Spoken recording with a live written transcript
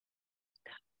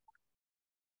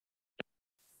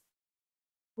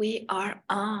We are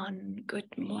on.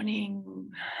 Good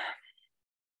morning.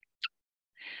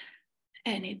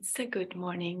 And it's a good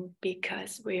morning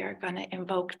because we are going to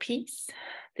invoke peace.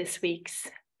 This week's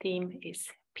theme is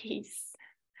peace.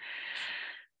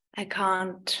 I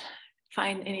can't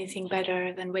find anything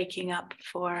better than waking up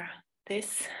for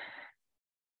this.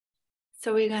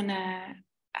 So we're going to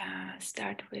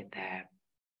start with a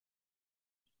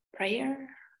prayer.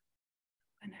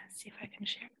 I'm going to see if I can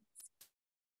share this.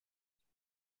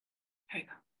 There we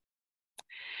go.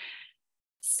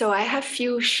 So I have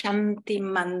few Shanti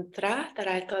mantra that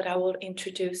I thought I will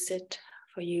introduce it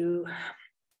for you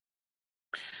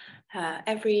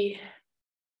every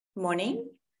morning,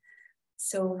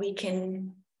 so we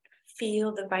can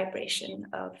feel the vibration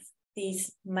of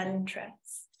these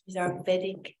mantras. These are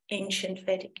Vedic, ancient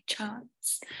Vedic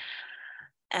chants,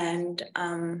 and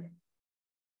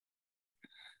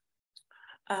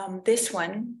this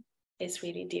one is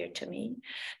really dear to me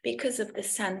because of the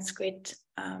Sanskrit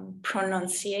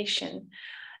pronunciation.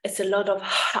 It's a lot of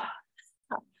ha,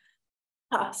 ha,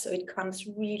 ha, so it comes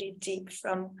really deep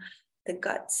from the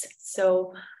guts.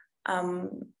 So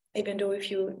even though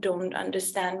if you don't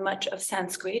understand much of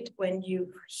Sanskrit, when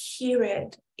you hear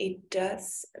it, it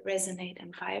does resonate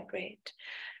and vibrate,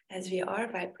 as we are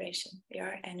vibration, we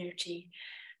are energy,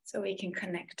 so we can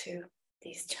connect to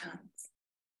these chants.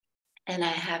 And I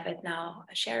have it now,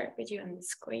 I share it with you on the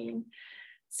screen.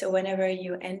 So whenever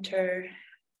you enter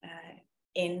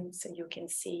in, so you can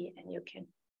see and you can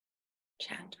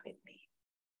chant with me.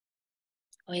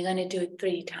 We're going to do it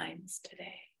 3 times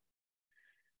today.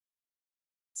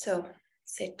 So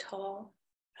sit tall,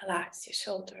 relax your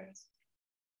shoulders.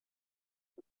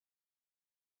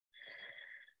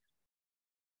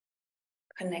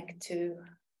 Connect to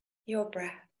your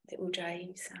breath, the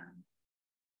Ujjayi sound.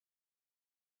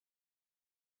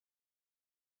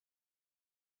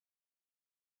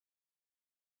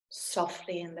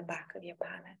 Softly in the back of your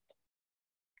palate.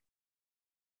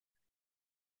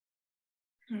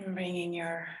 And bringing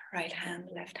your right hand,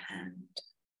 left hand,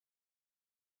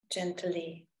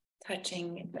 gently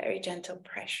touching, very gentle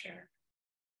pressure.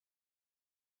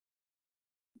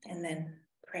 And then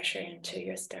pressure into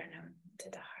your sternum, to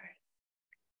the heart.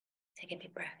 Take a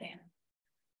deep breath in.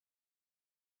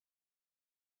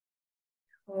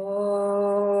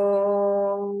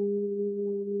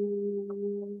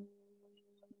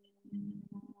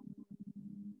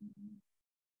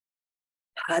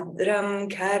 Bhadram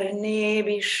karne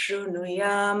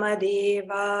vishrunuyama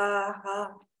devaha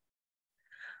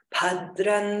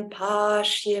Bhadran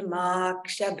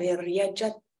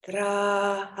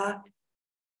pashyamakshabiryajatraha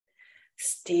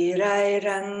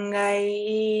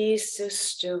Sthirairangai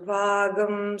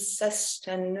sustuvagam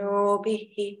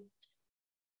sastanobhihi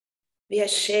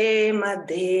Vyashema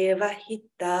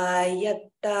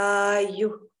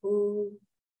devahitayatayuhu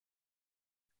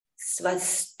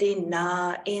Swasti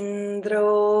na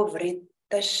indro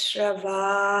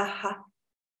vrittashravaha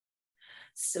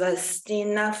Swasti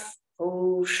na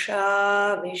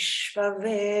Usha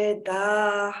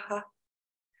Vishvavedaha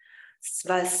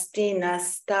Swasti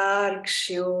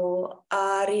nastarksho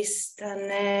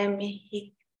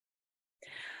aristanemihi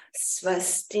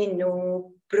Swasti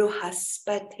no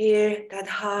bruhaspatir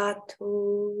dadhatu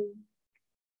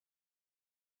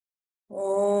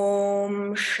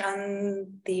Om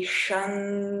Shanti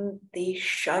Shanti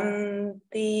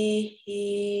Shanti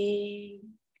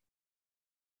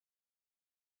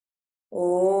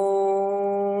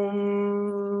Om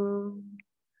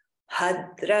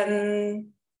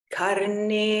Bhadran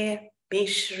Karne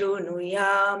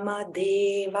Vishrunuyama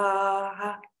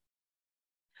Devaha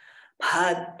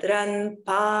Bhadran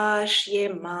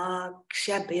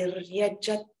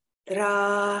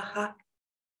Pashyamakshabiryajatraha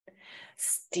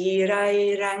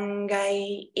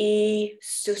Sthirairangai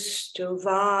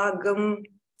sustuvagam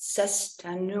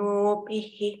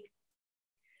sastanobhihi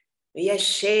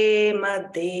Vyashema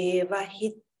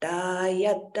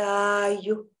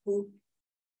devahitayatayuhu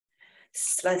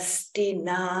Swasti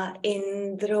na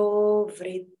indro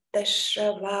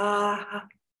vrittashravaha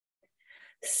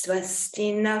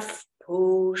Swasti na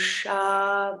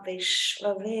Pusha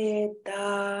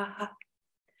Vishvavedaha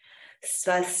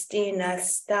Swasti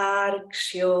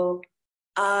nastarksho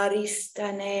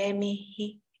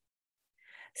aristanemihi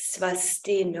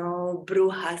Swasti no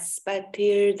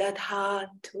bruhaspatir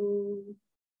dadhatu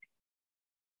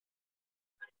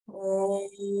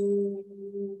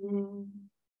Om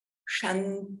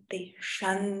Shanti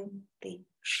Shanti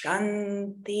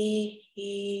Shanti.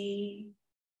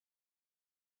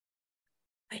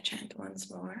 I chant once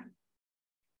more.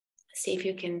 See if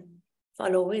you can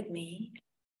follow with me.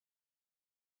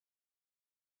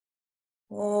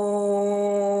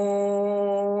 Om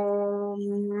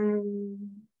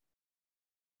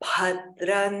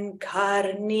Bhadran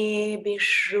karne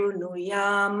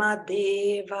vishrunuyama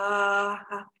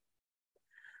devaha.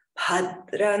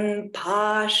 Bhadran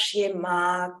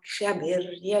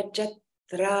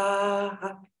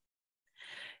pashyamakshabiryajatraha.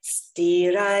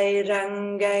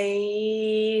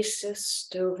 Stirairangai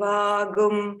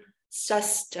sustuvagum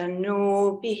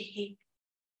sastanubihi.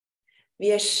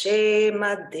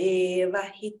 Vyashema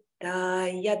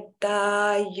devahita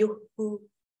yadayuhu.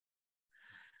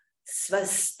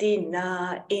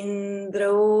 Svastina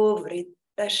indro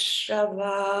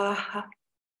vritashravaha.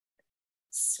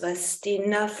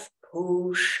 Svastina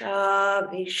pusha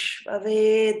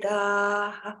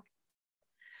vishvavedaha.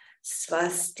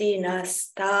 Svastina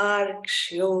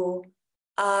starksho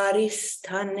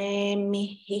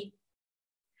aristanemihi.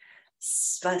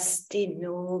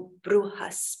 Svastino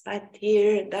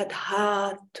bruhaspatir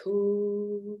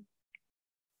dadhatu.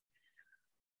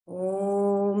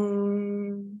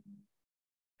 Om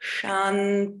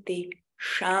Shanti,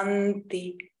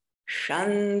 Shanti,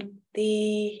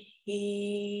 Shanti.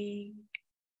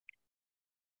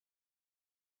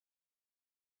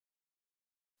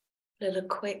 Little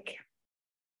quick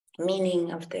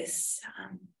meaning of this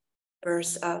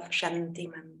verse of Shanti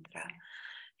mantra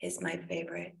is my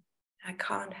favorite. I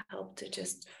can't help to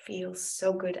just feel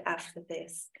so good after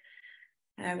this.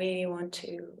 And I really want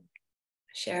to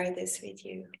share this with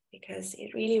you because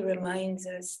it really reminds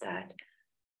us that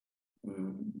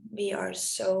we are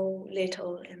so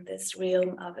little in this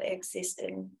realm of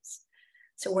existence.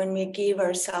 So when we give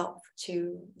ourselves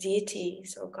to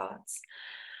deities or gods,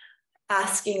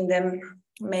 asking them,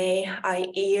 may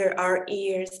our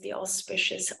ears be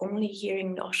auspicious, only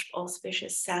hearing the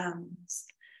auspicious sounds.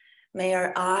 May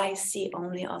our eyes see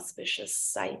only auspicious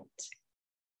sight.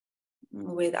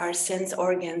 With our sense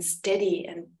organs steady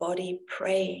and body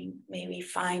praying, may we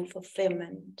find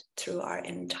fulfillment through our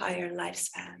entire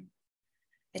lifespan,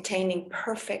 attaining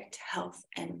perfect health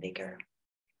and vigor.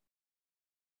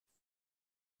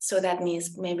 So that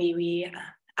means maybe we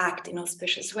act in an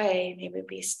auspicious way, maybe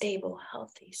be stable,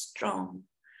 healthy, strong.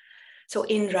 So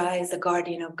Indra is the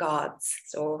guardian of gods.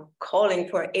 So calling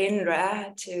for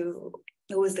Indra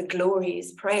who is the glory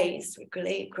is praised,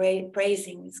 we're great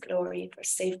praising his glory for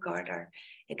safeguard our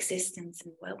existence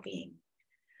and well-being.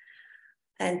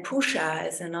 And Pusha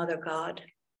is another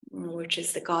god, which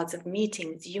is the gods of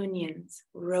meetings, unions,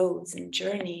 roads, and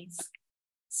journeys.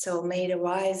 So may the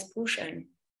wise Pushan,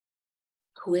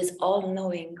 who is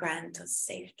all-knowing, grant us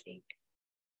safely.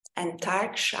 And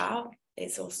Tarksha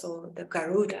is also the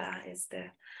Garuda, is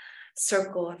the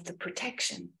circle of the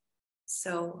protection.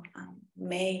 So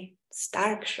may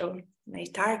Tarksha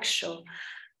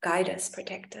guide us,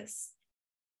 protect us.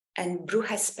 And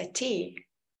Bruhaspati,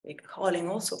 we're calling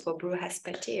also for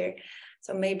Bruhaspatir.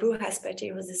 So may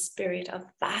Bruhaspatir was the spirit of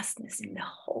vastness in the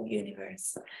whole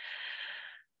universe.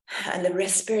 And the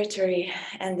respiratory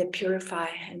and the purify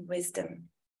and wisdom.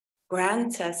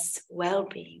 Grant us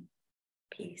well-being,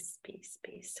 peace, peace,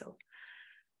 peace. So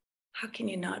how can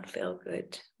you not feel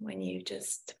good when you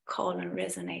just call and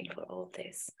resonate for all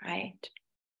this, right?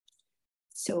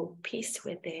 So peace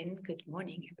within. Good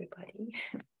morning, everybody.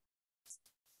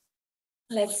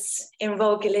 Let's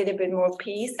invoke a little bit more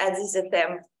peace as is a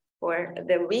theme for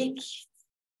the week.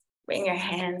 Bring your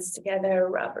hands together,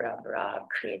 rub, rub, rub,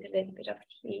 create a little bit of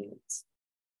heat.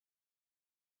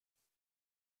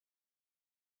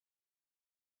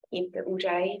 Keep the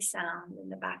ujjayi sound in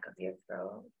the back of your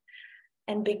throat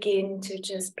and begin to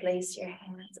just place your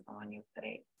hands on your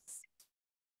face.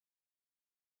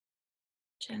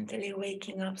 Gently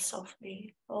waking up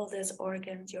softly all these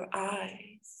organs, your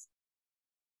eyes.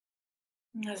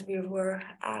 As we were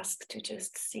asked to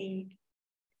just see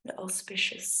the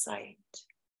auspicious sight.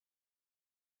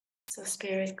 So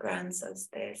Spirit grants us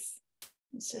this.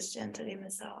 It's just gently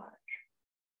massage.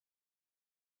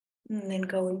 And then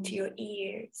go into your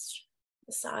ears,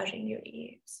 massaging your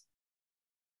ears.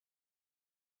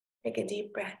 Take a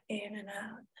deep breath in and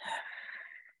out.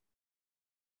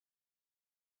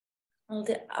 On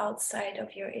the outside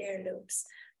of your earlobes,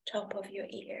 top of your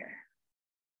ear.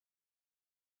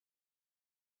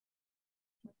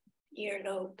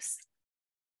 Earlobes.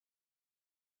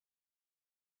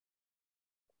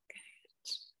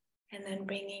 Good. And then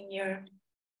bringing your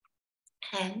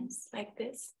hands like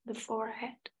this, the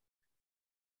forehead,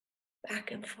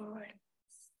 back and forward.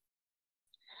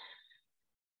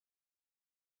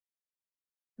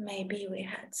 Maybe we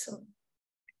had some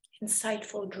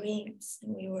insightful dreams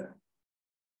and we were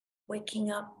waking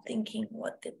up thinking,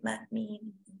 what did that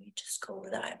mean? And we just go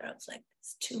with the eyebrows like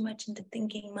this, too much in the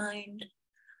thinking mind.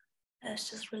 Let's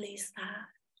just release that.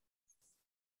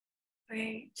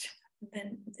 Great.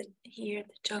 Then here,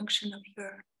 the junction of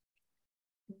your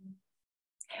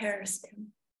hair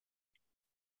stem.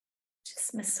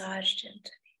 Just massage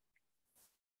gently.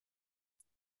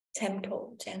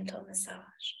 Temple, gentle massage.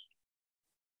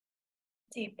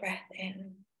 Deep breath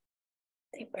in,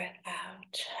 deep breath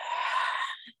out.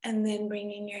 And then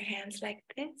bringing your hands like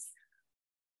this,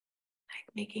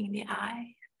 like making the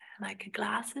eye like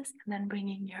glasses, and then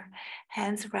bringing your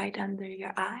hands right under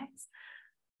your eyes.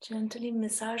 Gently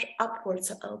massage upwards,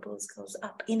 so elbows goes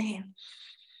up. Inhale.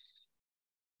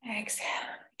 Exhale.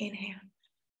 Inhale.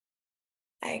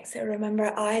 Exhale.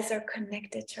 Remember, eyes are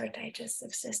connected to our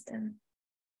digestive system,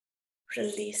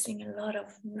 releasing a lot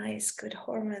of nice, good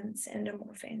hormones,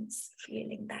 endorphins,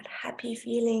 feeling that happy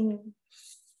feeling.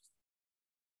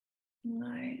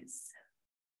 Nice.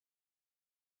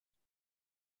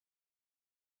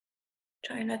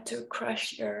 Try not to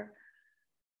crush your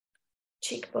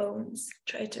cheekbones.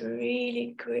 Try to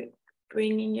really grip,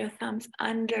 bringing your thumbs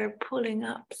under, pulling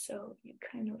up, so you're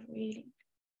kind of really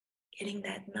getting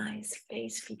that nice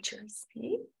face features.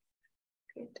 See?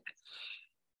 Good.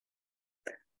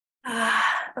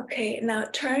 Okay, now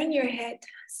turn your head,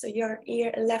 so your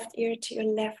left ear to your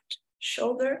left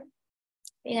shoulder.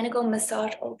 You're gonna go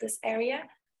massage all this area.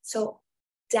 So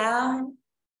down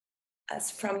as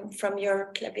from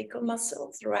your clavicle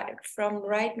muscles, right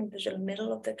into the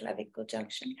middle of the clavicle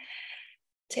junction.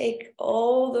 Take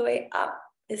all the way up.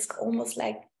 It's almost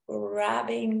like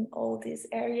grabbing all this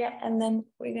area, and then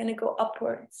we're gonna go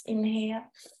upwards. Inhale,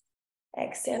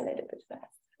 exhale a little bit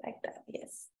fast, like that.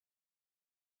 Yes.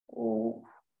 Ooh,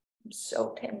 I'm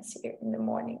so tense here in the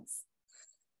mornings.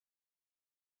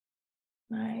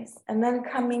 Nice. And then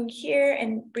coming here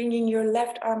and bringing your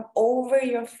left arm over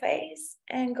your face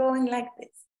and going like this.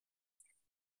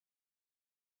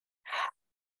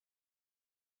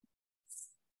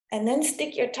 And then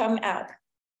stick your tongue out.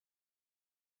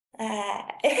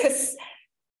 Yes.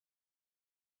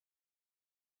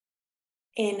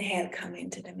 Inhale, come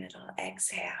into the middle.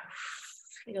 Exhale.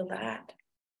 Feel that.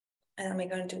 And then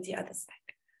we're going to do the other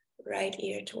side. Right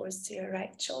ear towards your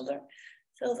right shoulder.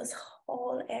 Feel this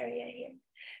whole area here.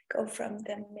 Go from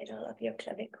the middle of your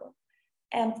clavicle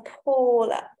and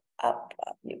pull up.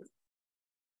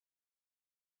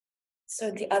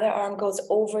 So the other arm goes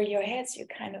over your head, so you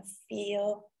kind of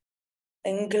feel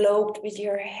englobed with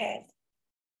your head.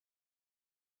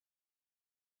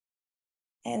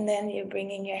 And then you're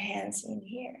bringing your hands in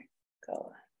here.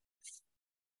 Go.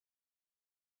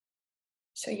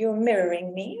 So you're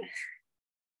mirroring me.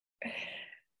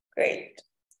 Great.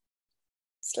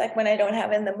 It's like when I don't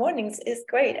have in the mornings, it's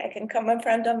great. I can come in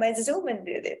front of my Zoom and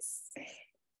do this.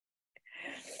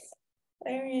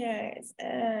 Very nice.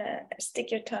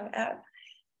 Stick your tongue out.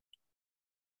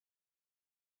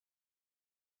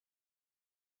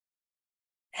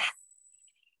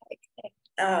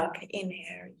 Okay,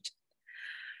 inhale.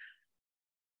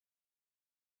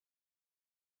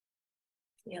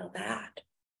 Feel that.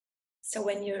 So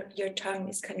when your tongue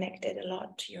is connected a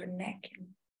lot to your neck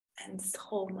and this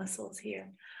whole muscles here,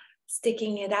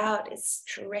 sticking it out is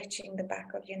stretching the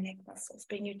back of your neck muscles.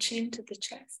 Bring your chin to the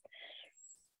chest.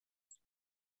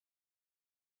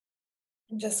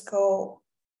 And just go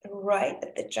right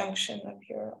at the junction of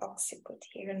your occiput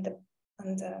here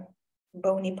on the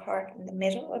bony part in the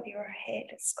middle of your head,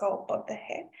 scalp of the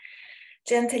head.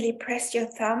 Gently press your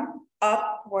thumb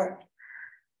upward.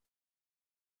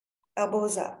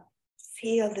 Elbows up.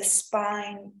 Feel the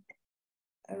spine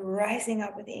rising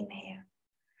up with inhale.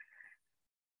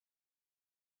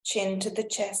 Chin to the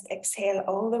chest. Exhale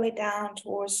all the way down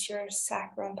towards your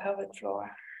sacrum pelvic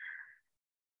floor.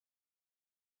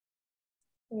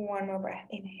 One more breath.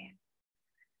 Inhale.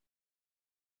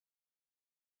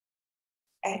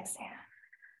 Exhale.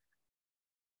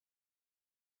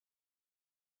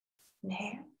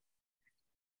 Inhale.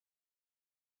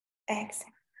 Exhale.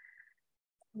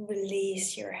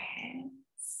 Release your hands.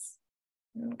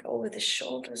 And go with the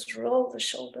shoulders. Roll the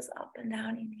shoulders up and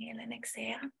down. Inhale and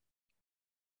exhale.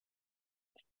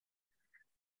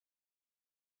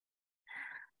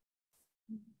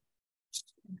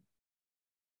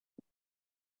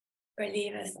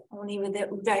 Relieve us. Only with the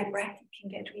Udai breath it can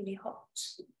get really hot.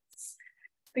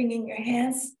 Bringing your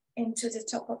hands into the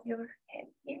top of your head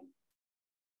here.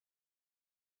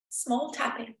 Small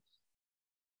tapping.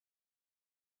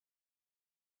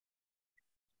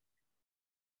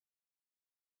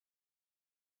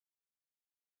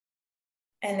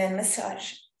 And then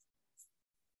massage.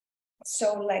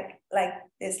 So like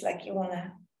this, like you want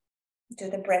to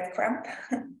do the breadcrumb.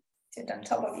 Sit on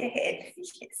top of your head.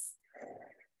 Yes.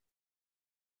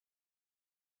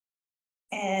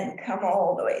 And come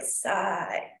all the way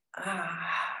side.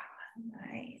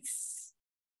 Nice.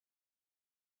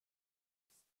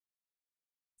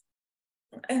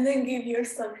 And then give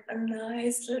yourself a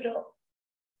nice little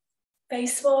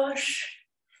face wash.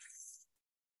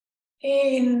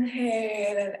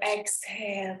 Inhale and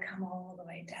exhale, come all the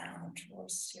way down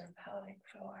towards your pelvic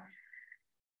floor.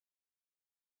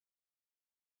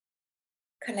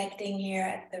 Connecting here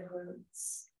at the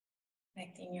roots,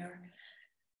 connecting your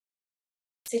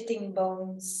sitting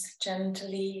bones,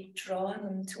 gently drawing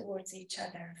them towards each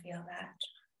other. Feel that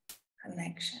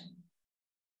connection.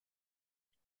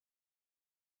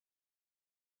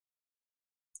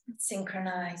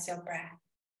 Synchronize your breath.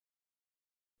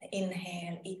 The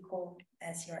inhale equal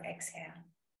as your exhale.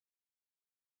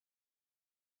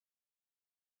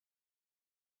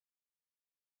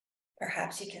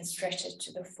 Perhaps you can stretch it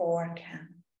to the 4 count.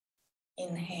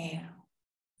 Inhale,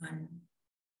 1,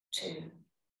 2,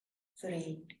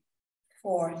 3,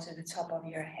 4 to the top of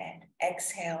your head.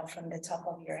 Exhale from the top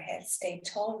of your head. Stay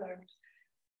taller,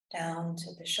 down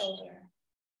to the shoulder,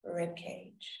 rib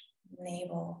cage,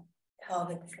 navel,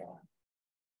 pelvic floor.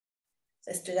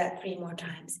 Let's do that 3 more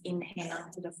times. Inhale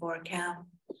to the 4 count.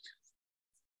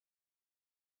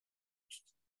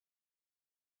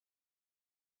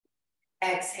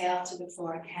 Exhale to the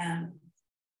 4 count.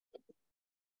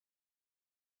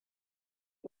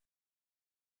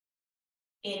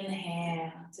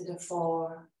 Inhale to the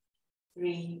 4,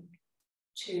 3,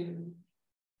 2,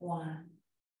 1.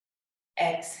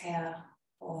 Exhale,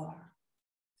 4,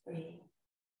 3,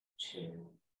 2,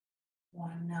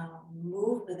 1. Now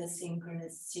move with a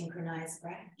synchronized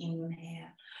breath. Inhale,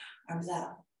 arms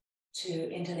up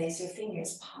to interlace your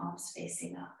fingers, palms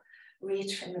facing up.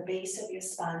 Reach from the base of your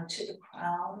spine to the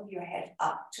crown of your head,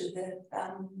 up to the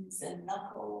thumbs and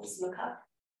knuckles. Look up.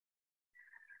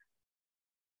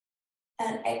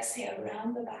 And exhale,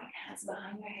 round the back, hands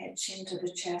behind your head, chin to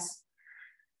the chest.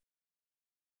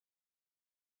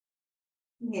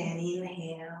 Again,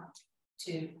 inhale,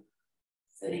 2,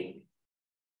 3,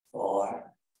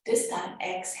 4. This time,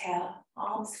 exhale,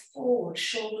 arms forward,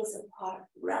 shoulders apart,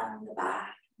 round the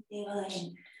back,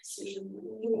 kneeling. So you're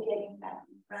really getting that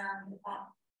round the back.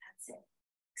 That's it.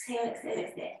 Exhale, exhale,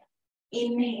 exhale.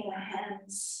 Inhale,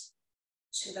 hands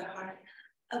to the heart,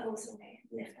 elbows away,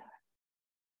 lift up.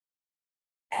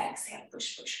 Exhale,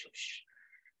 push, push, push.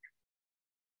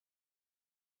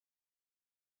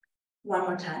 One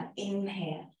more time.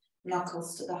 Inhale,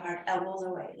 knuckles to the heart, elbows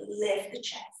away, lift the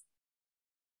chest.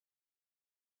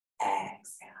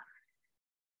 Exhale.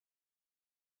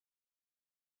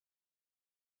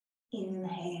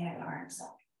 Inhale, arms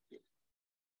up.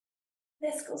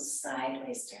 Let's go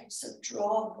sideways stretch. So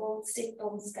draw both sit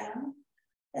bones down.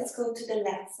 Let's go to the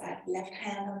left side. Left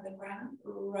hand on the ground.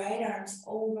 Right arms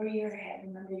over your head.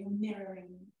 Remember, you're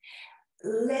mirroring.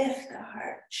 Lift the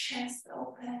heart, chest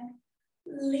open.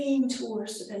 Lean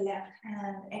towards the left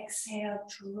hand. Exhale,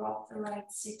 drop the right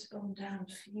sit bone down.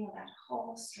 Feel that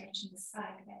whole stretch in the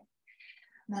side leg.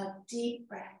 Now deep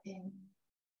breath in.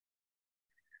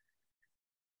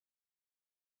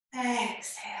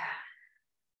 Exhale.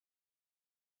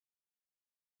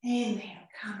 Inhale,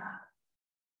 come up.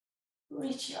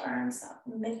 Reach your arms up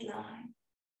midline.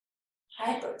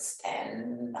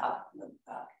 Hyperextend up, look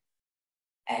up.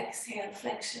 Exhale,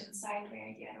 flexion,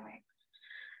 sideways, the other way.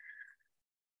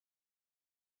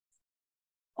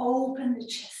 Open the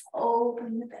chest,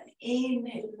 open the belly.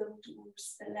 Inhale, look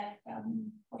towards the left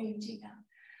thumb, pointing down.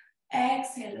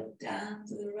 Exhale, look down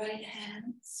to the right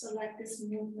hand. So like this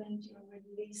movement, you're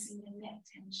releasing the neck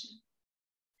tension.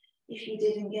 If you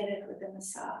didn't get it with the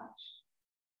massage.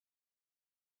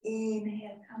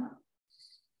 Inhale, come up.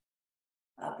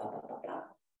 Up, up, up, up,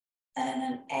 up. And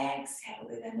then exhale,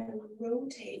 we're going to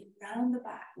rotate round the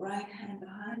back. Right hand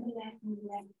behind the left and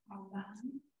left arm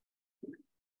behind.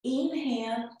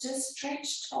 Inhale, just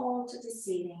stretch tall to the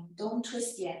ceiling. Don't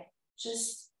twist yet.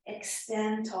 Just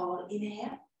extend tall.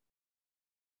 Inhale.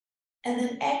 And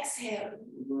then exhale,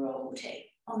 rotate.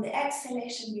 On the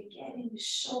exhalation, you're getting the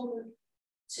shoulder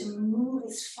to move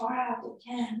as far out you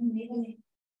can. Maybe.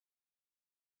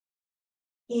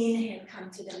 Inhale, come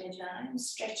to the midline.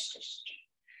 Stretch, stretch, stretch.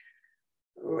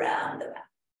 Round the back.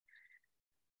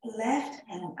 Left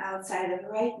hand outside of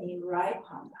right knee, right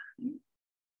palm behind.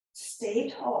 Stay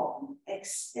tall.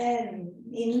 Extend.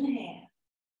 Inhale.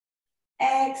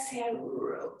 Exhale,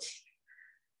 rotate.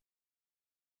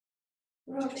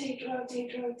 Rotate,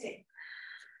 rotate, rotate.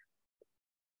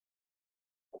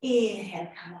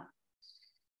 Inhale, come up.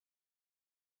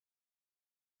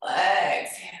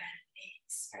 Exhale,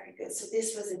 release. Very good. So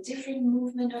this was a different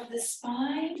movement of the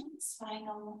spine,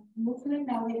 spinal movement.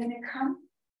 Now we're going to come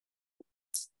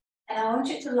And I want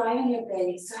you to lie on your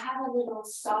belly. So have a little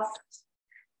soft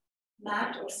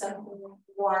mat or something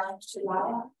warm to lie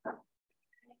on.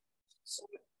 So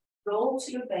roll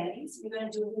to your bellies. We're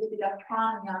going to do a little bit of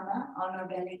pranayama on our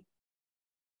belly.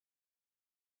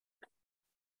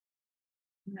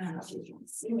 Now you can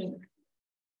see me.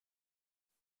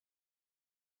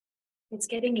 It's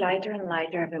getting lighter and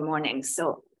lighter every morning,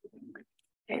 so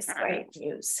there's great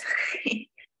news.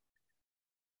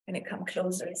 When it come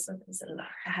closer, sometimes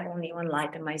I have only one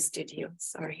light in my studio.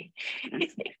 Sorry.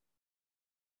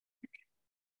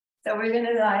 So we're going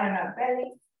to lie on our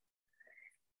belly.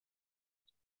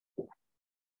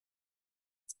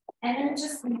 And then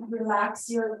just relax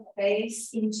your face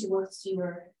in towards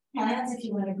your hands. If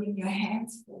you want to bring your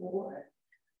hands forward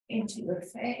into your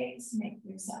face, make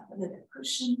yourself a little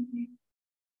cushion.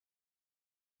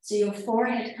 So your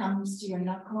forehead comes to your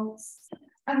knuckles.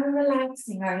 And we're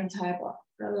relaxing our entire body.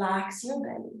 Relax your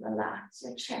belly, relax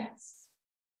your chest.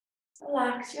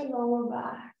 Relax your lower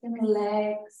back and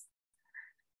legs.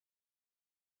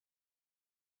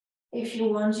 If you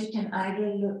want, you can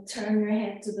either turn your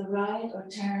head to the right or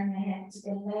turn your head to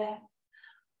the left,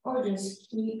 or just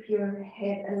keep your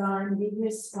head aligned with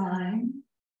your spine.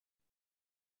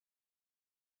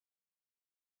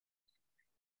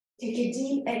 Take a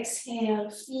deep exhale.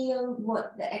 Feel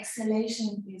what the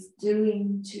exhalation is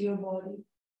doing to your body.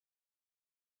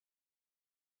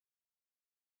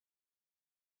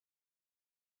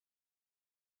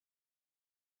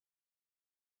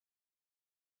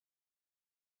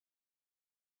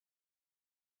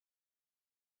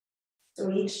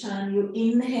 So each time you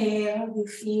inhale, you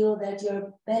feel that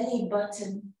your belly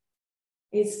button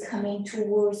is coming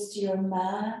towards your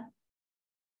mat,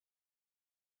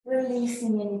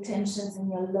 releasing any tensions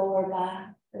in your lower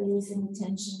back, releasing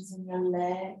tensions in your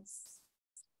legs.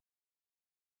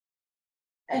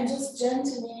 And just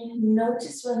gently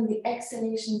notice when the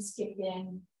exhalations kick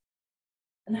in.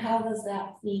 And how does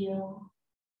that feel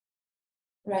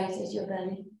right at your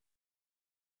belly?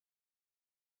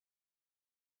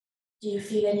 Do you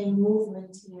feel any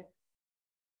movement here?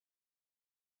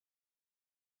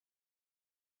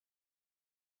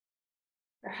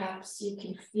 Perhaps you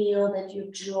can feel that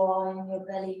you're drawing your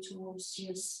belly towards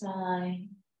your spine,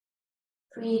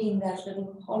 creating that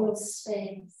little hollow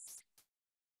space.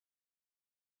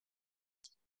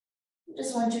 I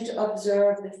just want you to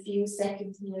observe the few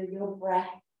seconds here, your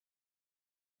breath,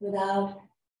 without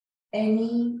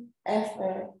any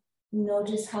effort.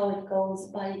 Notice how it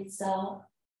goes by itself.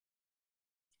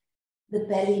 The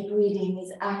belly breathing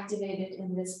is activated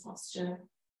in this posture.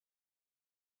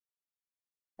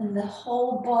 And the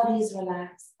whole body is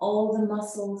relaxed. All the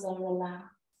muscles are relaxed.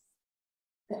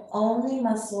 The only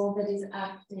muscle that is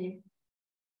active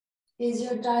is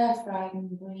your diaphragm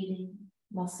breathing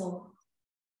muscle.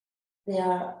 They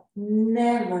are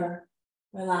never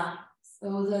relaxed.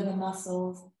 Those are the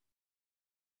muscles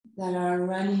that are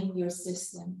running your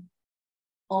system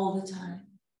all the time.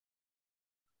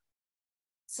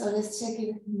 So let's take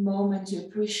a moment to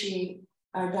appreciate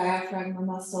our diaphragm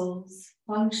muscles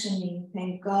functioning,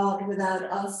 thank God, without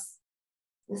us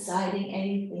deciding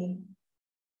anything.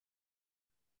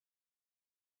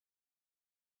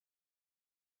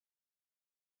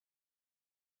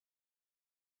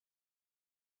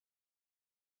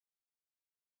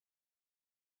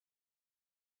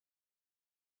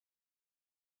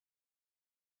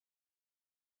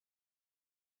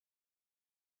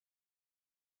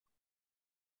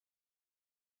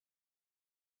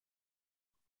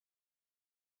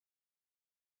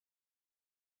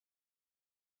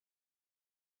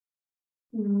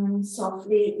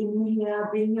 Softly inhale,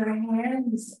 bring your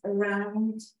hands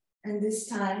around, and this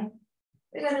time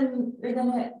we're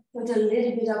gonna put a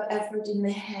little bit of effort in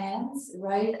the hands,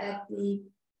 right at the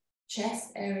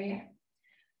chest area.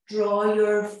 Draw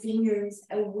your fingers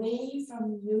away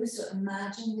from you, so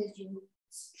imagine that you're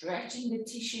stretching the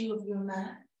tissue of your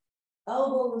mat.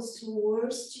 Elbows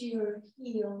towards your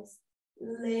heels,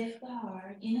 lift the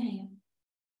heart, inhale.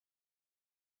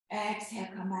 Exhale,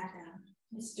 come back down.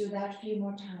 Let's do that a few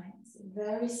more times.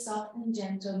 Very soft and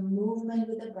gentle movement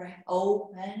with the breath.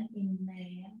 Open,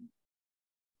 inhale.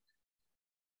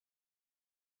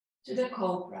 To the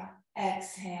cobra,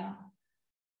 exhale.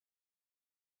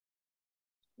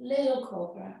 Little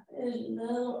cobra, a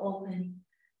little opening.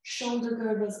 Shoulder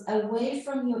girdles away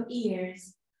from your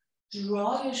ears.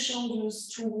 Draw your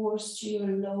shoulders towards your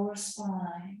lower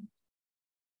spine.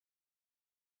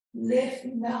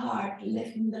 Lifting the heart,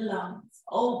 lifting the lungs,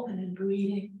 open and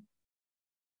breathing.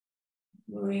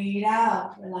 Breathe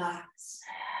out, relax.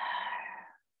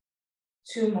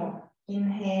 2 more.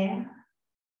 Inhale.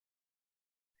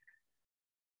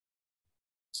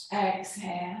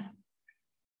 Exhale.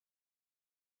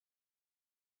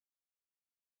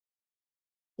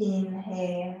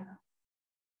 Inhale.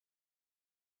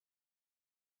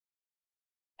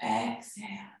 Exhale.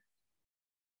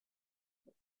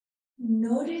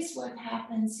 Notice what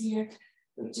happens here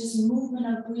with just movement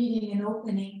of breathing and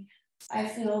opening. I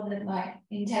feel that my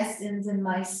intestines and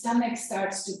my stomach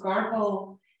starts to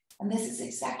gargle. And this is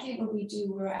exactly what we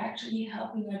do. We're actually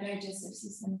helping our digestive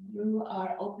system through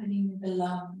our opening the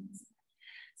lungs.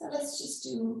 So let's just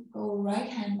go right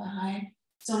hand behind.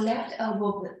 So left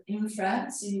elbow in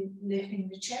front, so you're lifting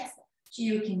the chest. So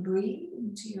you can breathe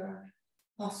into your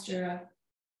posture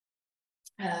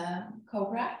of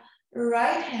cobra.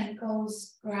 Right hand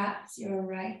grabs your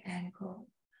right ankle.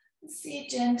 See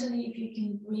gently if you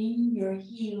can bring your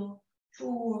heel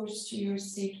towards to your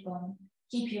sit bone.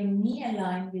 Keep your knee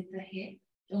aligned with the hip.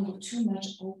 Don't go too much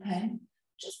open.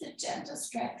 Just a gentle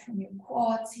stretch from your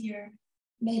quads here.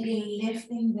 Maybe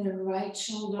lifting the right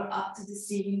shoulder up to the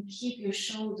ceiling. Keep your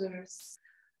shoulders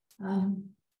in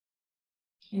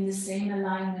the same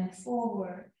alignment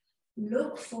forward.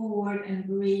 Look forward and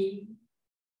breathe.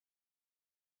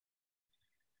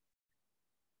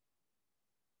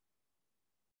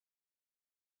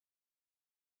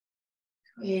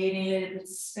 Creating a little bit of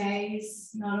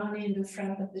space, not only in the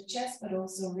front of the chest, but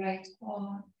also right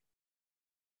quad.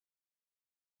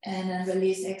 And then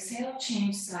release, exhale,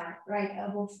 change side, right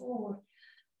elbow forward.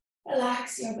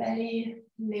 Relax your belly,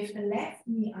 lift the left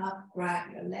knee up, grab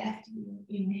your left heel,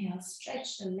 inhale,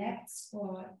 stretch the left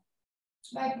squat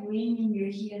by bringing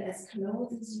your heel as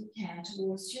close as you can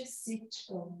towards your sit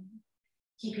bone.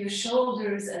 Keep your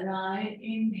shoulders aligned,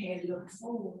 inhale, look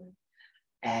forward,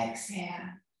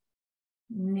 exhale.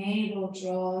 Navel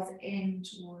draws in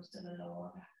towards the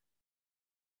lower back.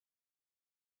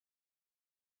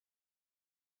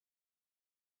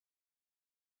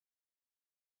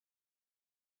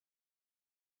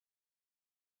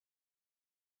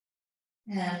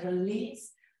 And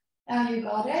release. Now you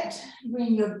got it.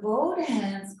 Bring your both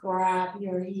hands, grab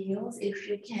your heels if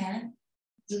you can.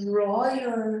 Draw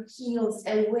your heels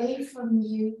away from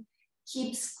you.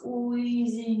 Keep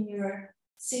squeezing your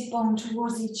sit bone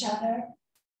towards each other.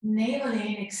 Navel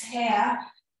in, exhale.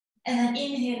 And then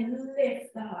inhale,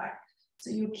 lift the heart.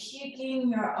 So you're kicking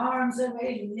your arms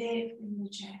away, lifting the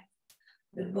chest.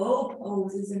 The bow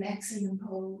pose is an excellent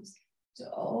pose to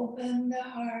open the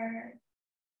heart,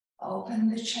 open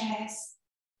the chest,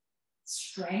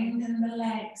 strengthen the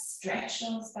legs, stretch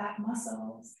those back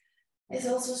muscles. It's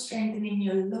also strengthening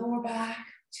your lower back.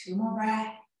 2 more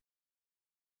breaths.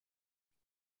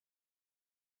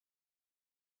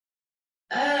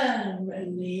 And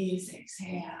release,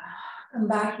 exhale. Come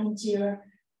back into your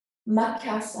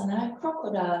Matsasana,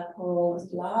 crocodile pose.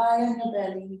 Lie on your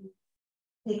belly.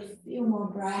 Take a few more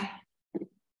breaths.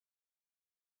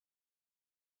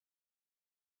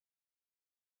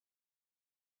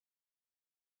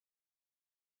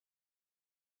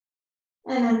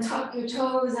 And then tuck your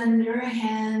toes under your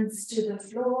hands to the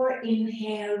floor.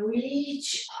 Inhale,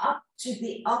 reach up to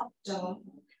the up dog.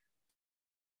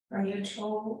 From your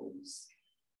toes,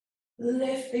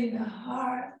 lifting the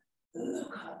heart,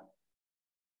 look up.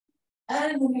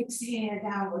 And then exhale,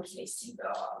 downward facing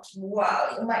dog.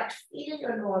 Wow, you might feel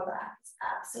your lower back. It's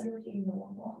absolutely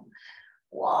normal.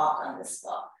 Walk on the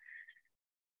spot.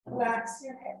 Relax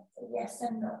your head. Yes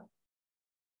and no.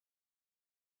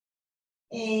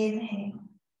 Inhale.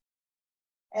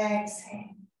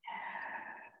 Exhale.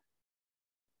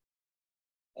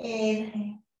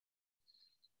 Inhale.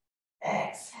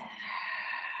 Exhale.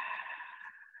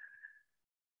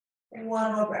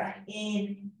 One more breath.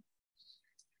 Inhale.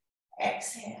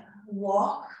 Exhale.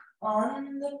 Walk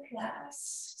on the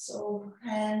planks. So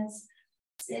hands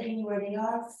steady where they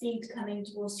are. Feet coming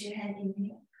towards your hand.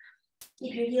 Inhale.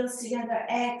 Keep your heels together.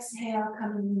 Exhale.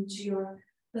 Coming into your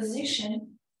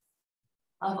position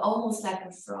of almost like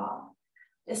a frog.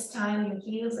 This time your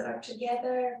heels are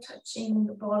together, touching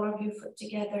the ball of your foot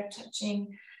together,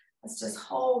 touching. Let's just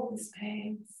hold this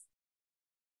pace.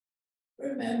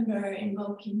 Remember,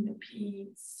 invoking the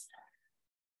peace.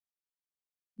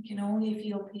 You can only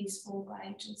feel peaceful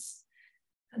by just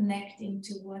connecting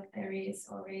to what there is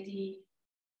already.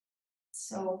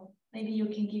 So maybe you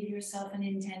can give yourself an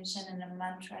intention and a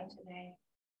mantra today.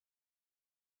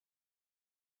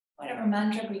 Whatever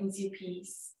mantra brings you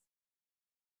peace.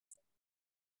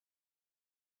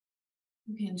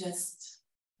 You can just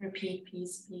repeat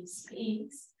peace, peace,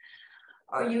 peace.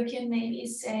 Or you can maybe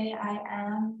say, I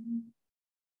am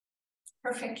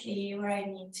perfectly where I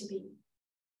need to be.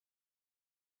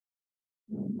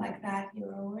 Like that,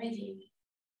 you're already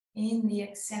in the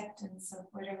acceptance of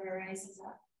whatever rises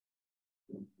up.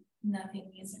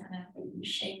 Nothing is gonna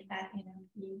shake that inner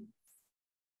peace.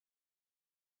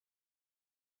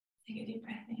 Take a deep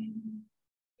breath in,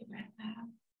 deep breath out.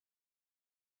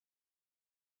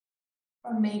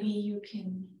 Or maybe you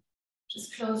can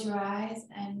just close your eyes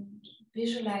and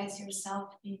visualize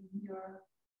yourself in your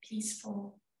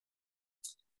peaceful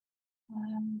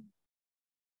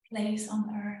place on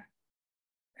earth.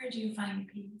 Where do you find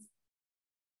peace?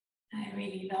 I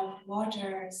really love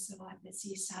water, so at the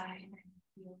seaside I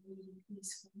feel really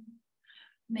peaceful.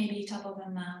 Maybe top of a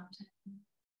mountain.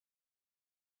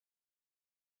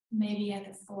 Maybe at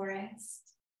the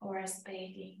forest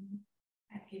bathing.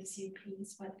 That gives you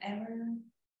peace, whatever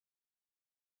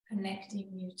connecting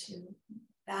you to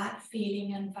that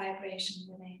feeling and vibration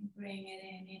within. Bring it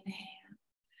in, inhale.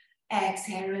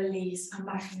 Exhale, release, come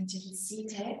back into the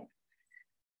seated.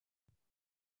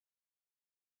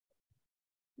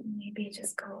 Maybe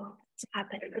just go up,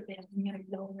 tap a little bit on your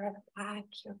lower back,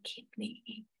 your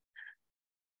kidney.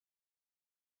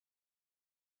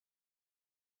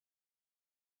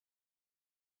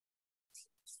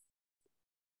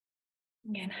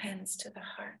 Again, hands to the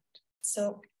heart.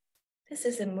 So this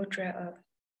is a mudra of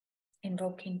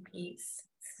invoking peace.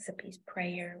 This is a peace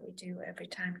prayer we do every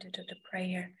time to do the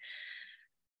prayer.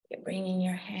 You're bringing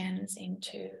your hands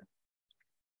into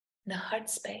the heart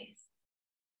space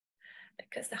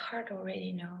because the heart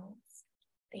already knows.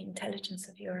 The intelligence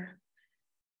of your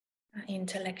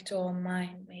intellectual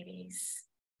mind maybe is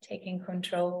taking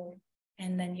control,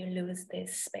 and then you lose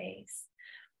this space.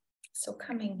 So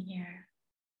coming here,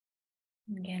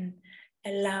 again,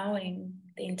 allowing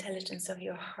the intelligence of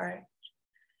your heart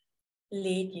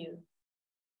lead you.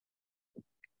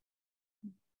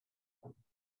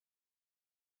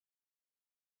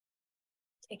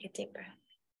 Take a deep breath.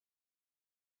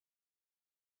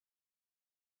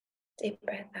 Deep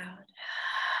breath out.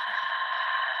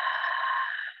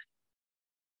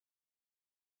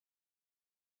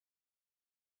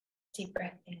 Deep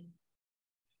breath in.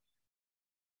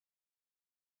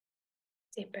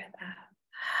 Deep breath out.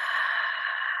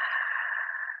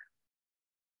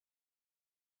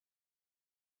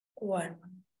 One. Breath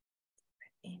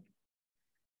in.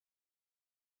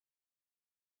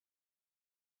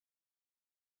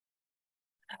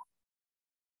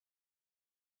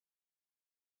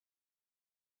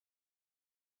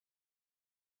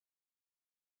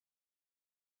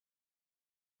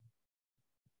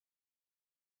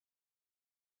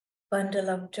 Bundle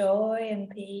of joy and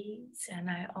peace, and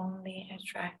I only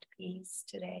attract peace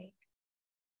today.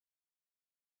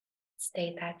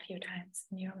 State that a few times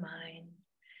in your mind,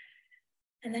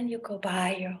 and then you go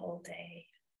by your whole day.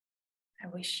 I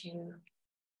wish you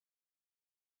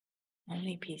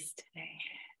only peace today.